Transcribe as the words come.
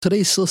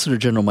Today's Solicitor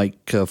General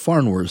Mike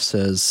Farnworth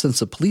says since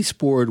the police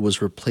board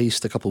was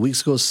replaced a couple of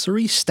weeks ago,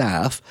 Surrey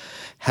staff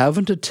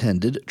haven't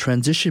attended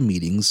transition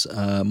meetings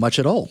much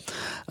at all.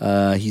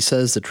 He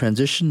says the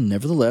transition,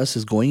 nevertheless,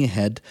 is going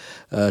ahead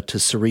to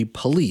Surrey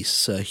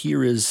Police.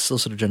 Here is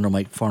Solicitor General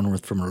Mike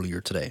Farnworth from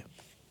earlier today.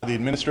 The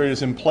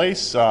administrators in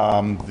place,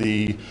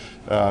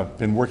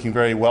 been working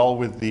very well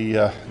with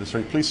the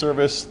Surrey Police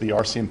Service, the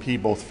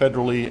RCMP, both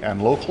federally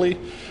and locally.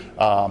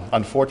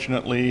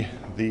 Unfortunately,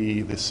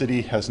 the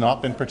city has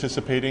not been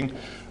participating.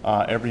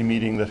 Every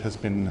meeting that has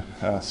been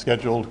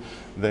scheduled,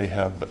 they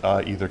have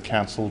either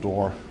cancelled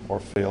or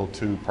failed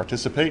to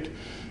participate.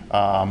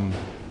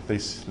 They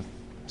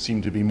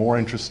seem to be more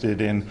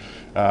interested in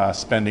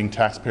spending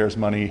taxpayers'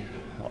 money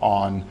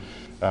on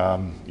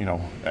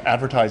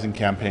advertising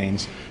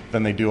campaigns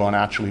than they do on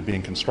actually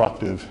being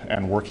constructive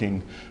and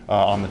working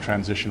on the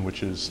transition,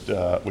 which is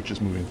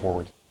moving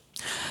forward.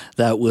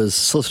 That was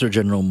Solicitor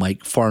General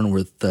Mike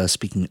Farnworth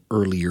speaking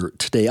earlier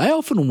today. I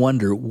often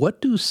wonder,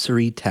 what do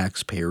Surrey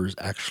taxpayers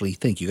actually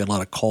think? You got a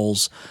lot of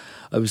calls,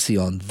 obviously,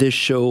 on this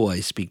show. I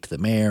speak to the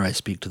mayor, I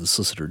speak to the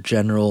Solicitor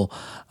General,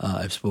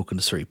 I've spoken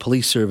to Surrey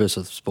Police Service,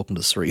 I've spoken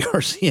to Surrey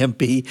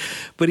RCMP.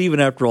 But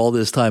even after all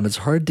this time, it's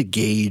hard to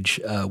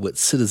gauge what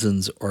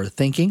citizens are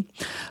thinking.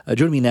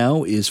 Joining me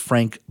now is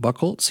Frank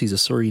Buchholz. He's a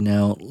Surrey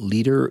Now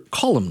leader,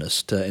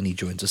 columnist, and he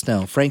joins us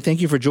now. Frank,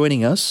 thank you for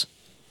joining us.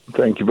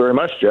 Thank you very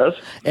much, Jess.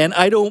 And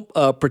I don't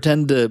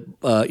pretend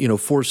to,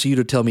 force you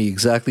to tell me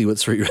exactly what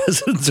Surrey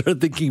residents are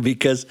thinking,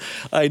 because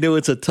I know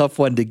it's a tough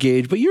one to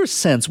gauge. But your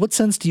sense, what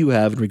sense do you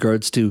have in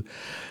regards to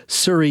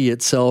Surrey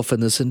itself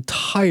and this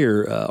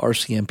entire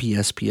RCMP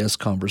SPS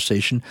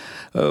conversation?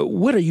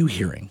 What are you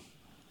hearing?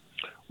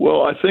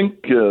 Well, I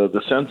think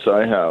the sense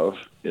I have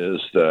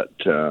is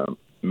that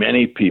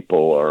many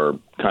people are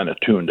kind of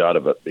tuned out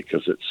of it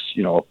because it's,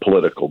 a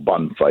political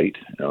bun fight,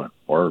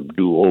 or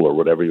duel, or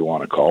whatever you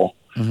want to call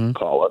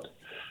it.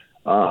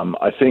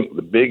 I think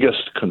the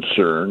biggest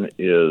concern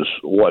is,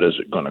 what is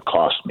it going to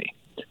cost me?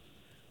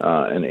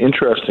 And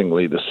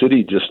interestingly, the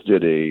city just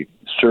did a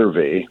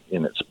survey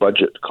in its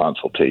budget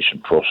consultation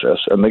process,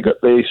 and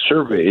they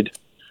surveyed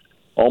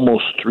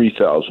almost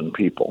 3,000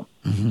 people,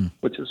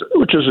 which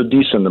is a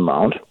decent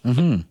amount.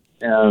 And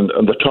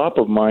the top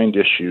of mind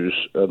issues,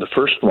 the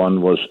first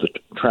one was the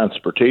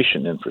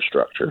transportation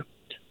infrastructure.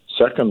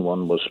 Second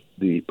one was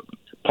the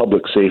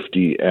public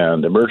safety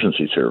and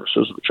emergency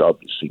services, which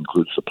obviously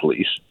includes the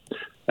police.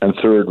 And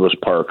third was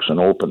parks and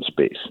open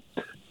space.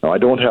 Now, I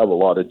don't have a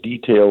lot of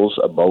details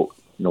about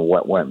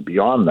what went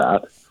beyond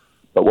that,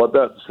 but what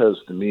that says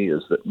to me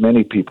is that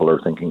many people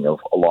are thinking of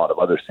a lot of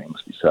other things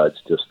besides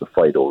just the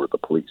fight over the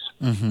police.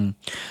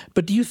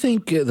 But do you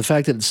think the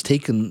fact that it's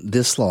taken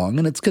this long,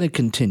 and it's going to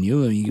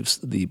continue,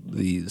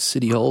 the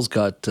City Hall's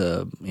got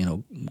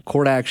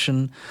court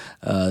action.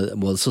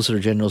 The Solicitor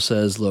General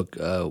says, look,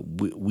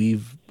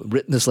 we've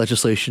written this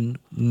legislation,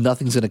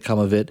 nothing's going to come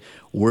of it,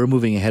 we're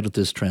moving ahead with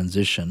this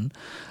transition.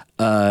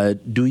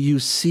 Do you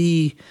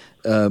see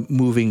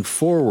moving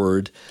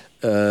forward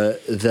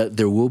that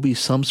there will be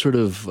some sort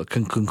of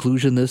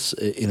conclusion this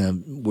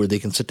where they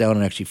can sit down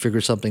and actually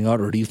figure something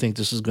out, or do you think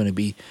this is going to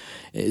be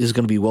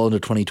well into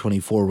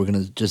 2024? We're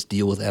going to just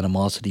deal with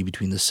animosity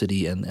between the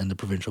city and the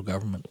provincial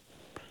government?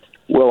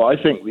 Well,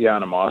 I think the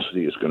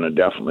animosity is going to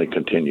definitely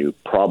continue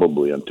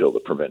probably until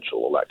the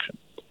provincial election,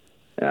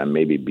 and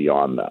maybe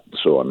beyond that.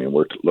 So,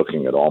 we're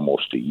looking at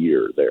almost a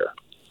year there.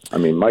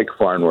 Mike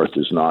Farnworth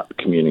is not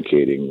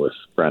communicating with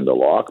Brenda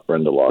Locke.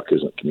 Brenda Locke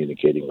isn't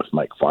communicating with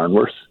Mike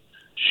Farnworth.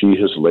 She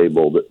has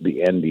labeled it the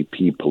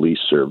NDP Police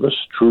Service.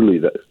 Surely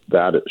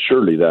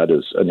that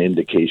is an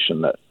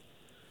indication that,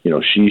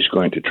 she's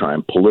going to try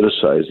and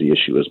politicize the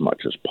issue as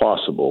much as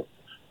possible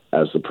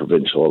as the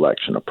provincial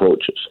election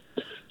approaches.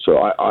 So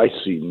I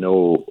see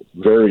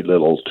very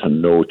little to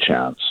no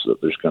chance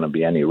that there's going to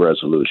be any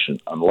resolution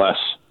unless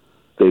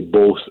they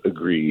both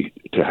agree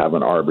to have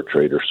an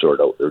arbitrator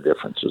sort out their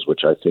differences,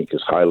 which I think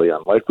is highly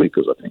unlikely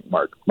because I think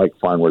Mike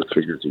Farnworth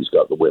figures he's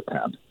got the whip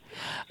hand.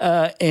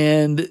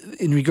 And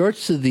in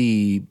regards to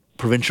the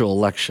provincial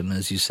election,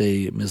 as you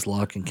say, Ms.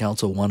 Locke and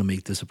Council want to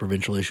make this a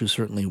provincial issue,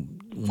 certainly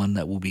one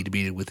that will be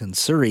debated within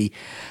Surrey.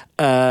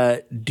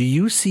 Do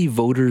you see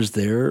voters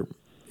there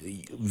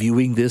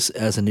viewing this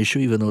as an issue,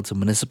 even though it's a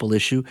municipal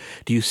issue?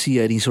 Do you see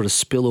any sort of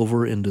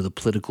spillover into the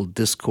political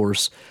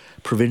discourse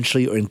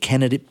provincially, or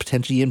can it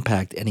potentially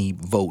impact any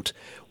vote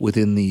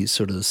within the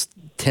sort of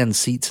 10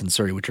 seats in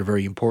Surrey, which are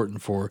very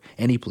important for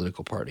any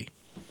political party?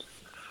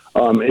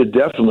 It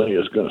definitely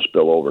is going to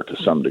spill over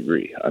to some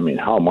degree.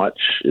 How much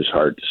is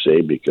hard to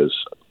say because,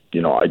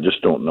 I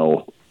just don't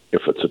know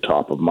if it's a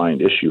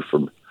top-of-mind issue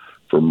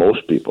for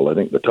most people. I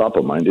think the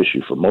top-of-mind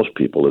issue for most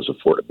people is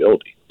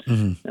affordability.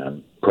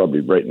 And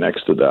probably right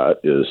next to that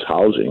is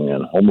housing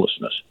and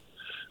homelessness.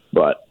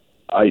 But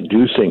I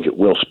do think it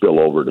will spill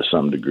over to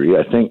some degree.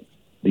 I think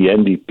the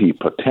NDP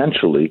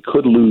potentially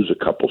could lose a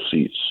couple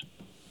seats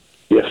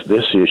if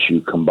this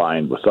issue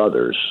combined with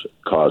others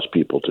cause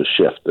people to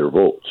shift their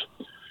votes.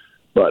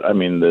 But I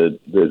mean, the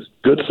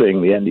good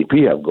thing the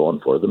NDP have going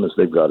for them is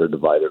they've got a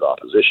divided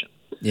opposition.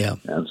 Yeah.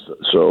 And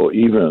so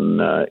even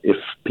if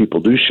people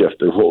do shift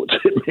their votes,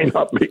 it may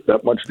not make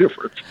that much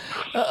difference.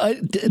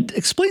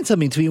 Explain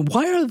something to me.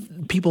 Why are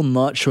people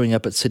not showing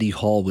up at City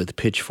Hall with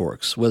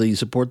pitchforks, whether you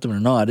support them or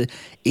not?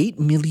 $8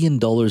 million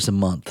a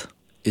month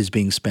is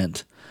being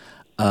spent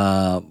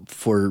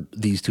for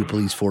these two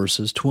police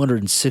forces,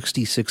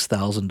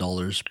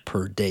 $266,000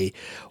 per day.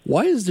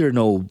 Why is there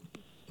no,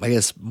 I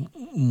guess,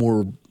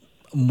 more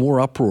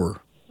uproar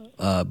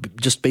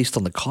just based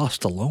on the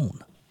cost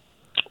alone?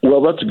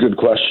 Well, that's a good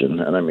question,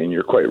 and I mean,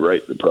 you're quite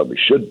right. There probably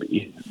should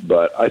be,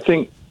 but I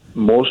think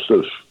most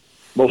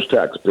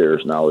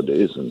taxpayers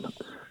nowadays, and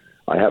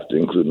I have to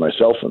include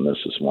myself in this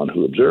as one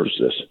who observes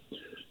this.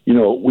 You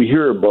know, we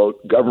hear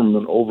about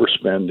government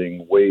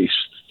overspending, waste,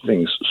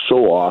 things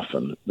so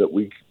often that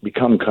we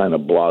become kind of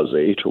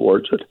blasé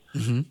towards it,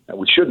 and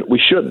we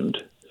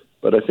shouldn't,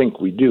 but I think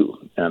we do,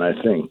 and I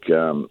think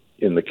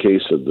in the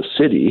case of the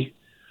city.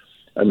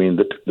 I mean,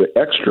 the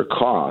extra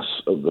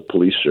costs of the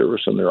police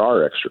service, and there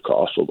are extra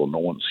costs, although no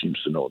one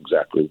seems to know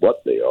exactly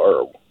what they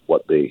are or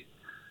what they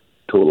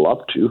total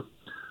up to.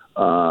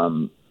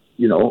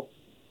 You know,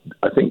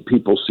 I think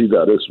people see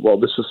that as, well,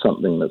 this is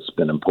something that's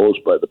been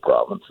imposed by the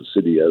province. The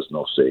city has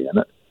no say in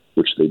it,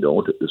 which they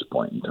don't at this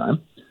point in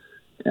time.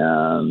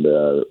 And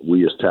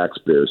we as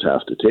taxpayers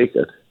have to take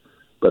it.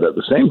 But at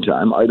the same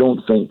time, I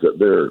don't think that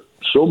they're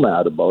so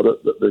mad about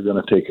it that they're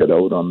going to take it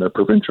out on their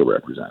provincial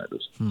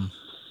representatives.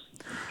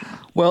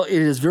 Well, it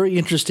is very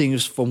interesting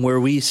from where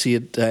we see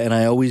it, and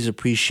I always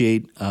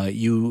appreciate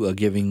you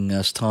giving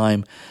us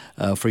time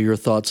for your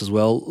thoughts as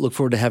well. Look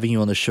forward to having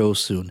you on the show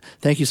soon.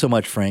 Thank you so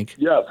much, Frank.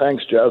 Yeah,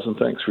 thanks, Jazz, and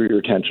thanks for your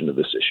attention to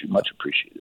this issue. Much appreciated.